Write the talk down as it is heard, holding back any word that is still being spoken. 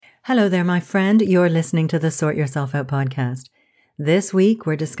Hello there, my friend. You're listening to the Sort Yourself Out podcast. This week,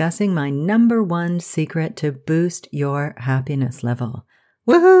 we're discussing my number one secret to boost your happiness level.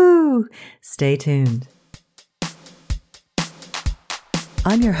 Woohoo! Stay tuned.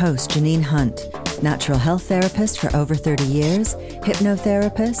 I'm your host, Janine Hunt, natural health therapist for over 30 years,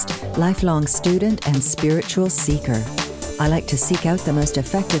 hypnotherapist, lifelong student, and spiritual seeker. I like to seek out the most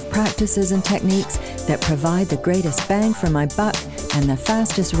effective practices and techniques that provide the greatest bang for my buck and the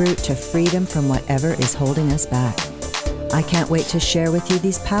fastest route to freedom from whatever is holding us back. I can't wait to share with you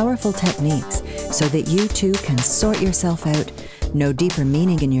these powerful techniques so that you too can sort yourself out, know deeper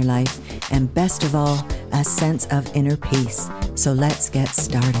meaning in your life, and best of all, a sense of inner peace. So let's get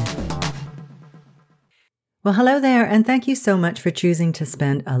started. Well, hello there, and thank you so much for choosing to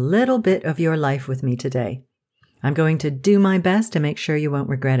spend a little bit of your life with me today. I'm going to do my best to make sure you won't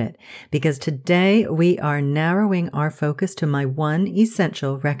regret it, because today we are narrowing our focus to my one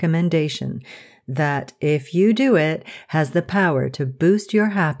essential recommendation that, if you do it, has the power to boost your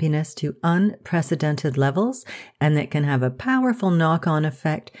happiness to unprecedented levels, and that can have a powerful knock-on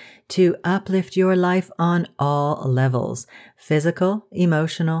effect to uplift your life on all levels: physical,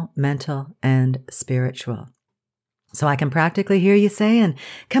 emotional, mental, and spiritual. So I can practically hear you saying,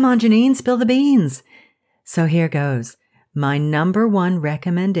 "Come on, Janine, spill the beans." So here goes. My number one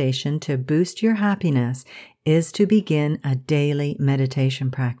recommendation to boost your happiness is to begin a daily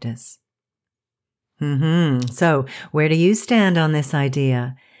meditation practice. So where do you stand on this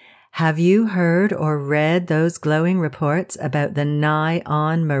idea? Have you heard or read those glowing reports about the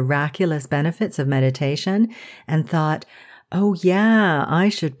nigh-on miraculous benefits of meditation and thought, "Oh yeah, I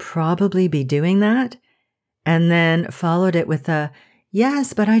should probably be doing that"? And then followed it with a,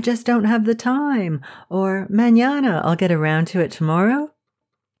 "Yes, but I just don't have the time," or "Mañana, I'll get around to it tomorrow"?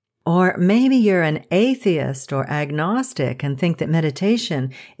 Or maybe you're an atheist or agnostic and think that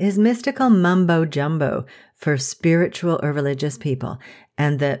meditation is mystical mumbo jumbo for spiritual or religious people,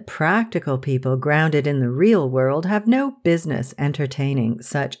 and that practical people grounded in the real world have no business entertaining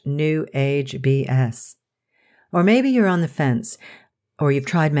such new age BS. Or maybe you're on the fence, or you've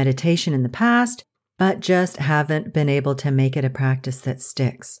tried meditation in the past, but just haven't been able to make it a practice that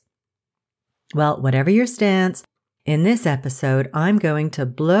sticks. Well, whatever your stance, in this episode, I'm going to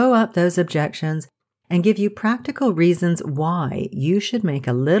blow up those objections and give you practical reasons why you should make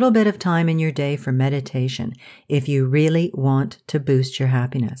a little bit of time in your day for meditation if you really want to boost your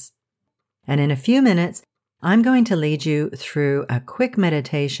happiness. And in a few minutes, I'm going to lead you through a quick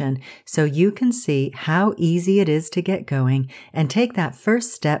meditation so you can see how easy it is to get going and take that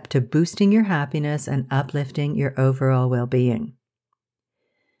first step to boosting your happiness and uplifting your overall well-being.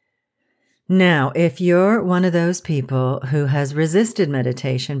 Now, if you're one of those people who has resisted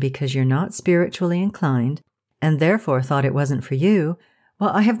meditation because you're not spiritually inclined and therefore thought it wasn't for you, well,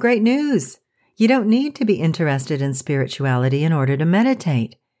 I have great news. You don't need to be interested in spirituality in order to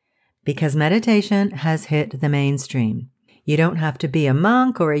meditate, because meditation has hit the mainstream. You don't have to be a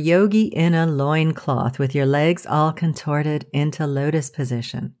monk or a yogi in a loincloth with your legs all contorted into lotus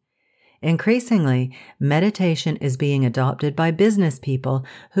position. Increasingly, meditation is being adopted by business people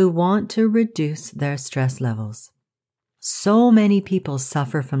who want to reduce their stress levels. So many people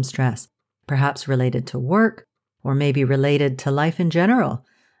suffer from stress, perhaps related to work or maybe related to life in general.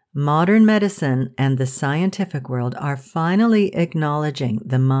 Modern medicine and the scientific world are finally acknowledging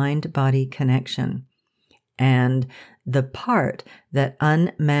the mind-body connection and the part that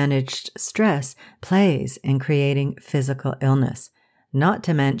unmanaged stress plays in creating physical illness, not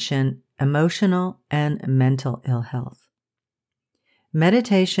to mention emotional and mental ill health.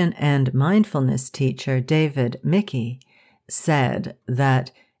 Meditation and mindfulness teacher David Mickey said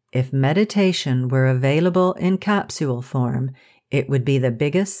that if meditation were available in capsule form, it would be the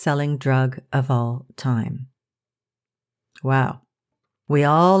biggest selling drug of all time. Wow. We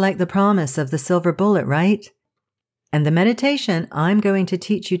all like the promise of the silver bullet, right? And the meditation I'm going to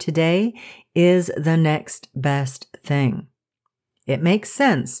teach you today is the next best thing. It makes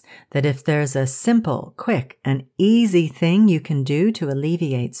sense that if there's a simple, quick, and easy thing you can do to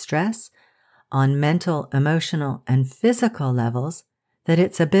alleviate stress on mental, emotional, and physical levels, that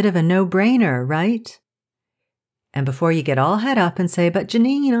it's a bit of a no-brainer, right? And before you get all head up and say, "But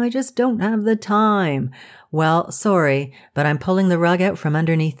Janine, I just don't have the time." Well, sorry, but I'm pulling the rug out from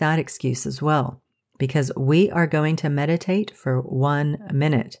underneath that excuse as well, because we are going to meditate for 1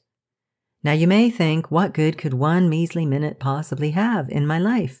 minute. Now you may think, what good could 1 measly minute possibly have in my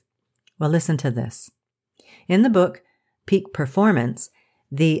life? Well, listen to this. In the book, Peak Performance,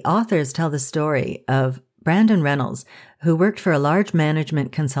 the authors tell the story of Brandon Reynolds, who worked for a large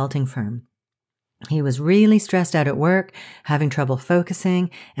management consulting firm. He was really stressed out at work, having trouble focusing,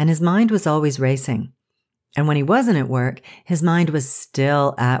 and his mind was always racing. And when he wasn't at work, his mind was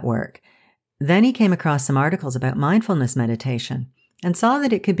still at work. Then he came across some articles about mindfulness meditation and saw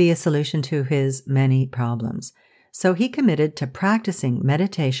that it could be a solution to his many problems. So he committed to practicing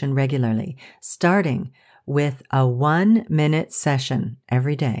meditation regularly, starting with a 1-minute session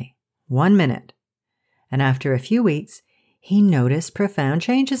every day. 1 minute. And after a few weeks, he noticed profound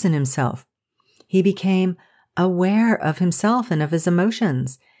changes in himself. He became aware of himself and of his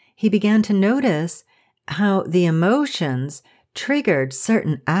emotions. He began to notice how the emotions triggered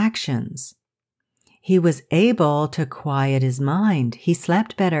certain actions. He was able to quiet his mind. He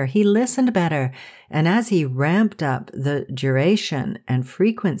slept better. He listened better. And as he ramped up the duration and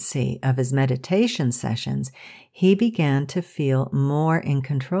frequency of his meditation sessions, he began to feel more in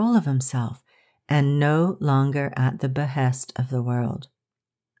control of himself and no longer at the behest of the world.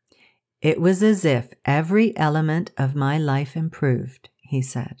 It was as if every element of my life improved, he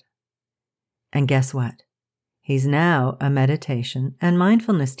said. And guess what? He's now a meditation and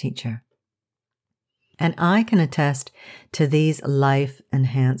mindfulness teacher. And I can attest to these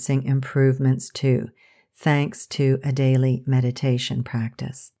life-enhancing improvements too, thanks to a daily meditation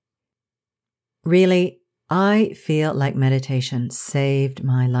practice. Really, I feel like meditation saved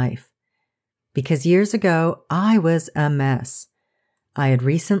my life. Because years ago, I was a mess. I had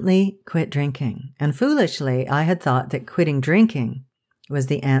recently quit drinking, and foolishly, I had thought that quitting drinking was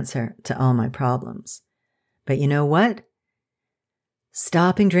the answer to all my problems. But you know what?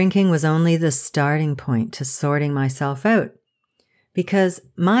 Stopping drinking was only the starting point to sorting myself out, because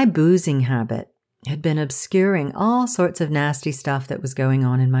my boozing habit had been obscuring all sorts of nasty stuff that was going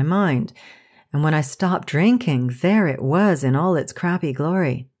on in my mind. And when I stopped drinking, there it was in all its crappy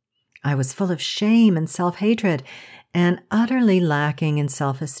glory. I was full of shame and self-hatred and utterly lacking in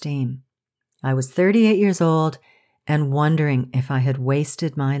self-esteem. I was 38 years old and wondering if I had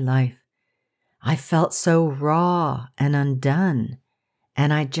wasted my life. I felt so raw and undone,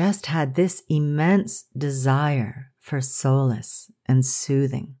 and I just had this immense desire for solace and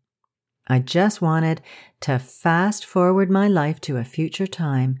soothing. I just wanted to fast forward my life to a future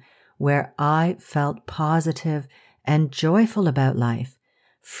time where I felt positive and joyful about life,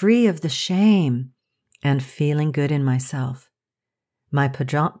 free of the shame, and feeling good in myself. My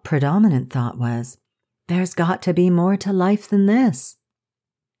predominant thought was, there's got to be more to life than this.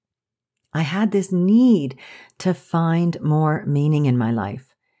 I had this need to find more meaning in my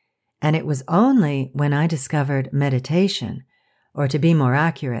life. And it was only when I discovered meditation, or to be more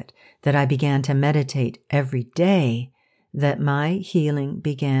accurate, that I began to meditate every day, that my healing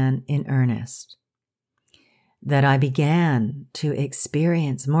began in earnest. That I began to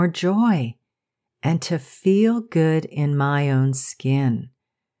experience more joy and to feel good in my own skin,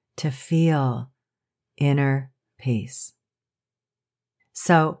 to feel inner peace.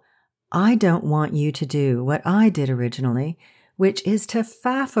 So I don't want you to do what I did originally, which is to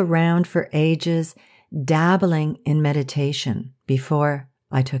faff around for ages dabbling in meditation before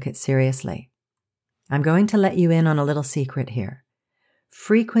I took it seriously. I'm going to let you in on a little secret here.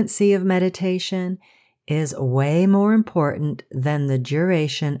 Frequency of meditation is way more important than the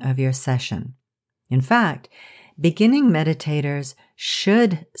duration of your session. In fact, beginning meditators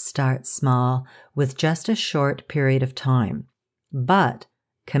should start small with just a short period of time, but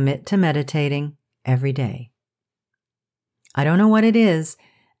commit to meditating every day. I don't know what it is,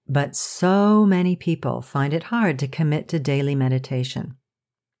 but so many people find it hard to commit to daily meditation.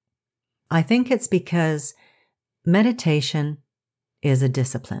 I think it's because meditation is a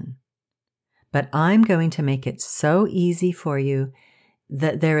discipline. But I'm going to make it so easy for you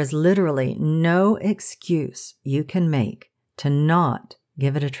that there is literally no excuse you can make to not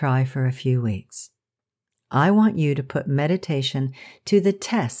give it a try for a few weeks. I want you to put meditation to the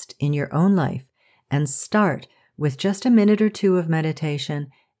test in your own life and start with just a minute or two of meditation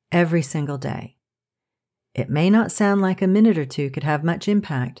every single day. It may not sound like a minute or two could have much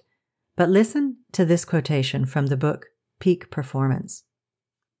impact, but listen to this quotation from the book Peak Performance.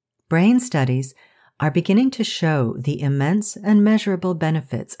 Brain studies are beginning to show the immense and measurable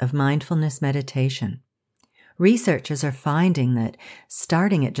benefits of mindfulness meditation. Researchers are finding that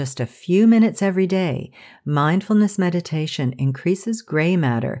starting at just a few minutes every day, mindfulness meditation increases gray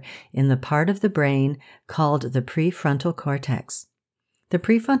matter in the part of the brain called the prefrontal cortex. The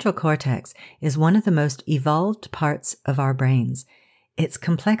prefrontal cortex is one of the most evolved parts of our brains. Its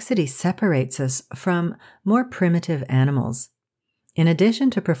complexity separates us from more primitive animals. In addition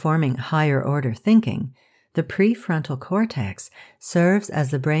to performing higher-order thinking, the prefrontal cortex serves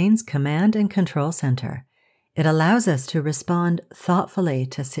as the brain's command and control center. It allows us to respond thoughtfully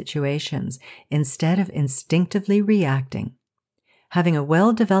to situations instead of instinctively reacting. Having a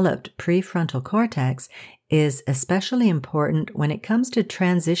well-developed prefrontal cortex is especially important when it comes to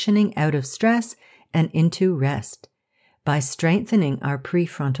transitioning out of stress and into rest. By strengthening our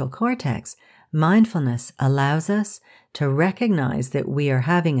prefrontal cortex, mindfulness allows us to recognize that we are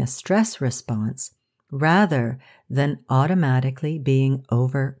having a stress response rather than automatically being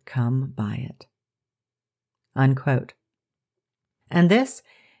overcome by it. Unquote. And this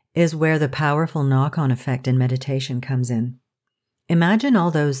is where the powerful knock-on effect in meditation comes in. Imagine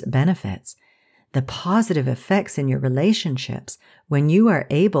all those benefits, the positive effects in your relationships when you are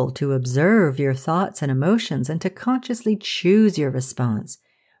able to observe your thoughts and emotions and to consciously choose your response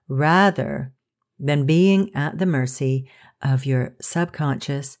rather than being at the mercy of your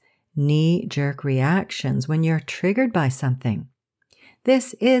subconscious knee-jerk reactions when you're triggered by something.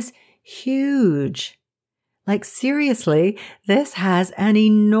 This is huge. Like seriously, this has an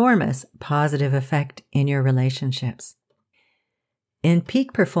enormous positive effect in your relationships. In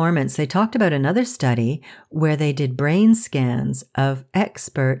Peak Performance, they talked about another study where they did brain scans of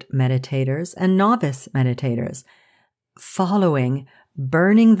expert meditators and novice meditators, following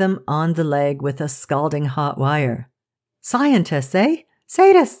burning them on the leg with a scalding hot wire. Scientists, eh?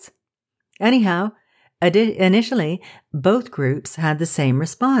 Sadists! Anyhow, initially, both groups had the same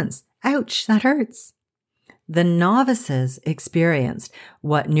response. Ouch, that hurts. The novices experienced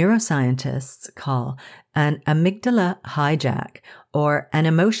what neuroscientists call an amygdala hijack, or an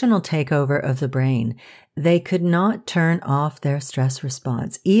emotional takeover of the brain. They could not turn off their stress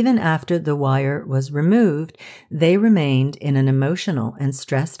response. Even after the wire was removed, they remained in an emotional and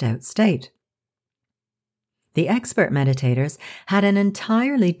stressed out state. The expert meditators had an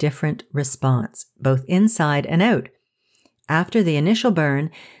entirely different response, both inside and out. After the initial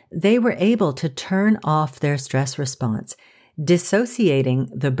burn, they were able to turn off their stress response, dissociating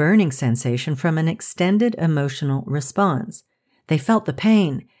the burning sensation from an extended emotional response. They felt the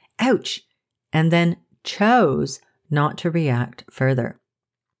pain, ouch, and then chose not to react further.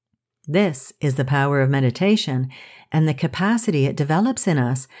 This is the power of meditation and the capacity it develops in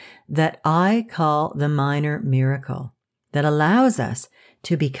us that I call the minor miracle, that allows us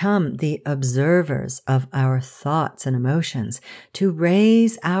to become the observers of our thoughts and emotions, to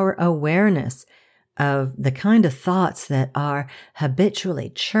raise our awareness of the kind of thoughts that are habitually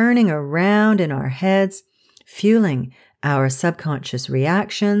churning around in our heads, fueling our subconscious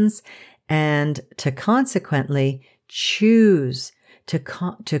reactions, and to consequently choose, to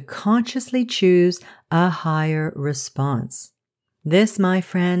consciously choose a higher response. This, my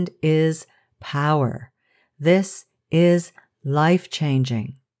friend, is power. This is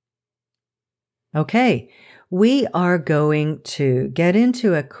life-changing. Okay, we are going to get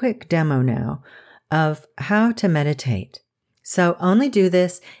into a quick demo now of how to meditate. So only do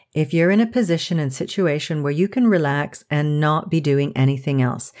this if you're in a position and situation where you can relax and not be doing anything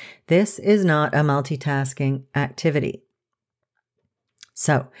else. This is not a multitasking activity.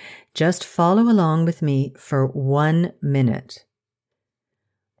 So just follow along with me for 1 minute.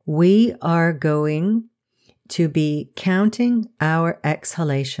 We are going to be counting our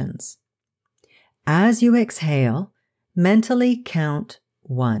exhalations. As you exhale, mentally count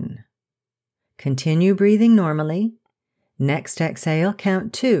 1. Continue breathing normally. Next exhale,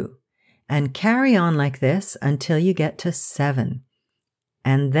 count 2. And carry on like this until you get to 7.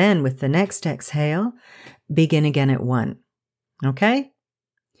 And then with the next exhale, begin again at 1. Okay?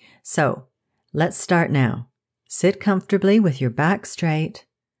 So let's start now. Sit comfortably with your back straight.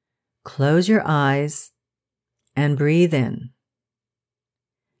 Close your eyes and breathe in.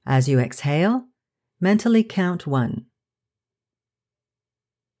 As you exhale, mentally count 1.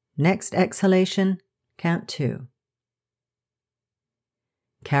 Next exhalation, count 2.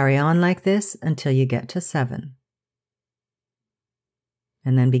 Carry on like this until you get to 7.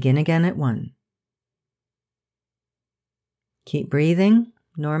 And then begin again at 1. Keep breathing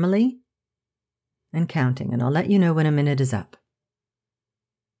normally and counting, and I'll let you know when a minute is up.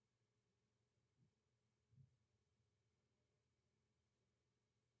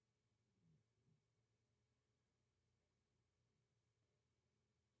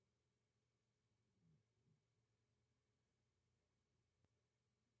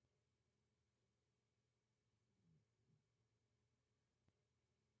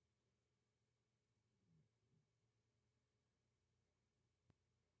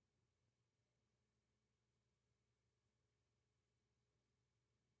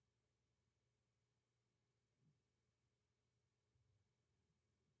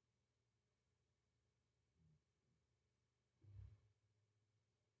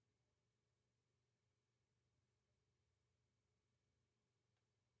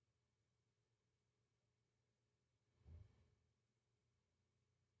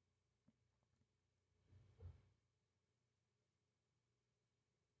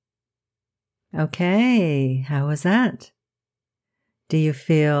 Okay, how was that? Do you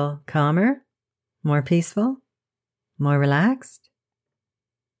feel calmer, more peaceful, more relaxed?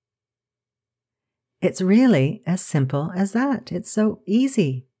 It's really as simple as that. It's so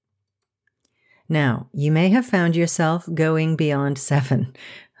easy. Now, you may have found yourself going beyond 7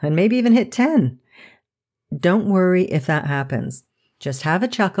 and maybe even hit 10. Don't worry if that happens. Just have a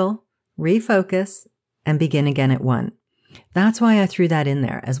chuckle, refocus, and begin again at 1. That's why I threw that in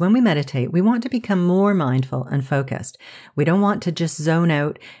there, as when we meditate, we want to become more mindful and focused. We don't want to just zone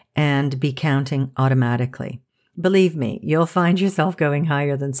out and be counting automatically. Believe me, you'll find yourself going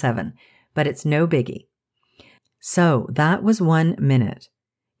higher than 7, but it's no biggie. So that was 1 minute.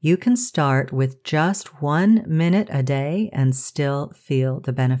 You can start with just 1 minute a day and still feel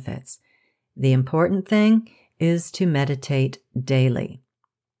the benefits. The important thing is to meditate daily.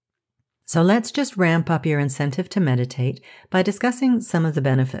 So let's just ramp up your incentive to meditate by discussing some of the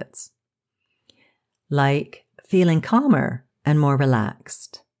benefits, like feeling calmer and more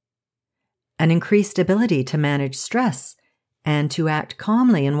relaxed, an increased ability to manage stress and to act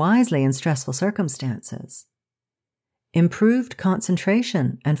calmly and wisely in stressful circumstances, improved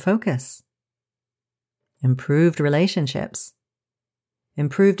concentration and focus, improved relationships,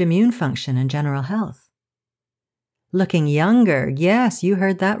 improved immune function and general health, looking younger, yes, you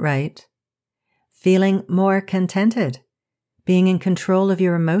heard that right, feeling more contented, being in control of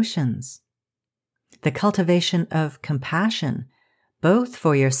your emotions, the cultivation of compassion, both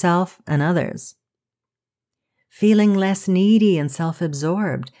for yourself and others, feeling less needy and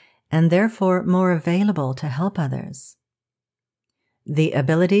self-absorbed, and therefore more available to help others, the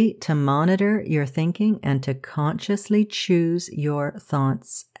ability to monitor your thinking and to consciously choose your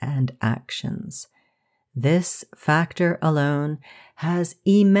thoughts and actions. This factor alone has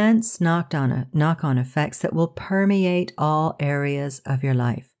immense knock-on effects that will permeate all areas of your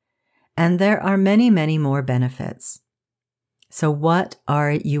life. And there are many, many more benefits. So what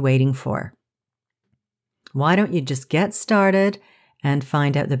are you waiting for? Why don't you just get started and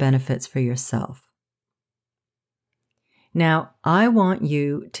find out the benefits for yourself? Now, I want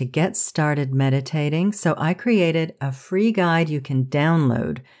you to get started meditating, so I created a free guide you can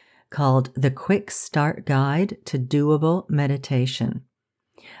download called the Quick Start Guide to Doable Meditation.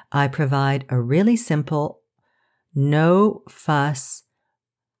 I provide a really simple, no fuss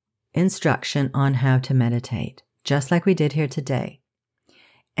instruction on how to meditate, just like we did here today.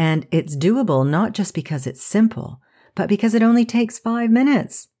 And it's doable not just because it's simple, but because it only takes 5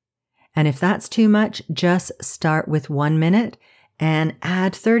 minutes. And if that's too much, just start with 1 minute and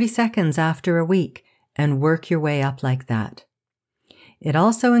add 30 seconds after a week and work your way up like that. It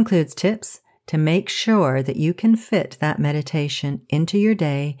also includes tips to make sure that you can fit that meditation into your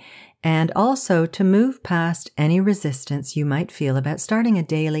day and also to move past any resistance you might feel about starting a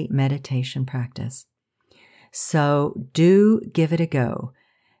daily meditation practice. So do give it a go.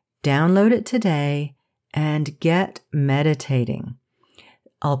 Download it today and get meditating.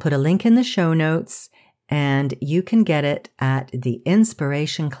 I'll put a link in the show notes and you can get it at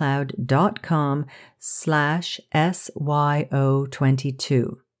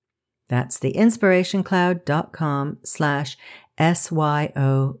theinspirationcloud.com/SYO22. That's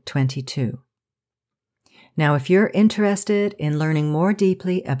theinspirationcloud.com/SYO22. Now, if you're interested in learning more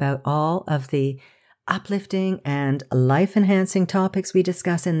deeply about all of the uplifting and life-enhancing topics we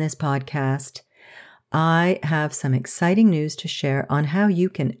discuss in this podcast, I have some exciting news to share on how you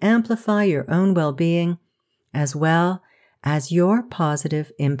can amplify your own well-being as well as your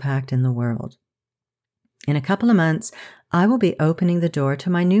positive impact in the world. In a couple of months, I will be opening the door to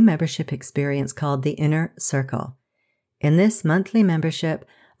my new membership experience called The Inner Circle. In this monthly membership,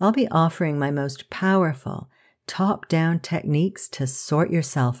 I'll be offering my most powerful top-down techniques to sort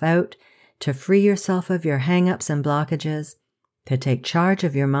yourself out, to free yourself of your hang-ups and blockages, to take charge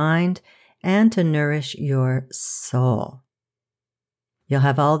of your mind, and to nourish your soul. You'll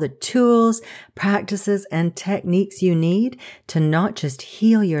have all the tools, practices, and techniques you need to not just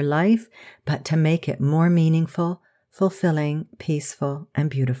heal your life, but to make it more meaningful, fulfilling, peaceful,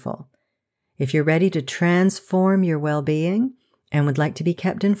 and beautiful. If you're ready to transform your well-being and would like to be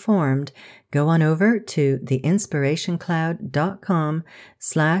kept informed, go on over to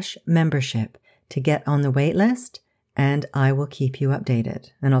theinspirationcloud.com/membership to get on the wait list, and I will keep you updated.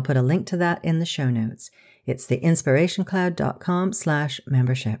 And I'll put a link to that in the show notes. It's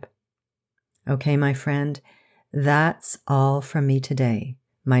theinspirationcloud.com/membership. Okay, my friend, that's all from me today.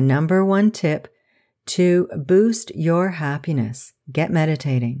 My number one tip to boost your happiness: get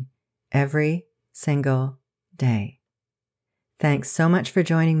meditating every single day. Thanks so much for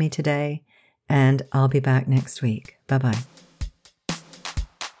joining me today, and I'll be back next week. Bye-bye.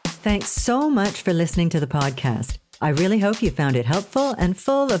 Thanks so much for listening to the podcast. I really hope you found it helpful and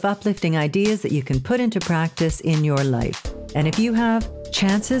full of uplifting ideas that you can put into practice in your life. And if you have,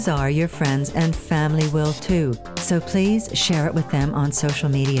 chances are your friends and family will too. So please share it with them on social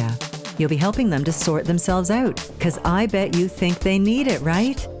media. You'll be helping them to sort themselves out, because I bet you think they need it,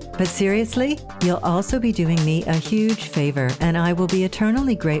 right? But seriously, you'll also be doing me a huge favor, and I will be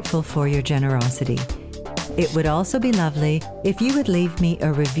eternally grateful for your generosity. It would also be lovely if you would leave me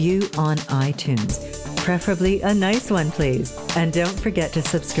a review on iTunes. Preferably a nice one, please. And don't forget to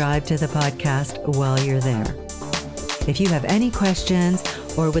subscribe to the podcast while you're there. If you have any questions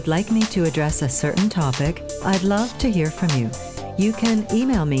or would like me to address a certain topic, I'd love to hear from you. You can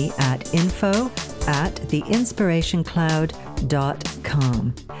email me at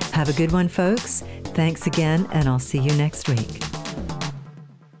info@theinspirationcloud.com. Have a good one, folks. Thanks again, and I'll see you next week.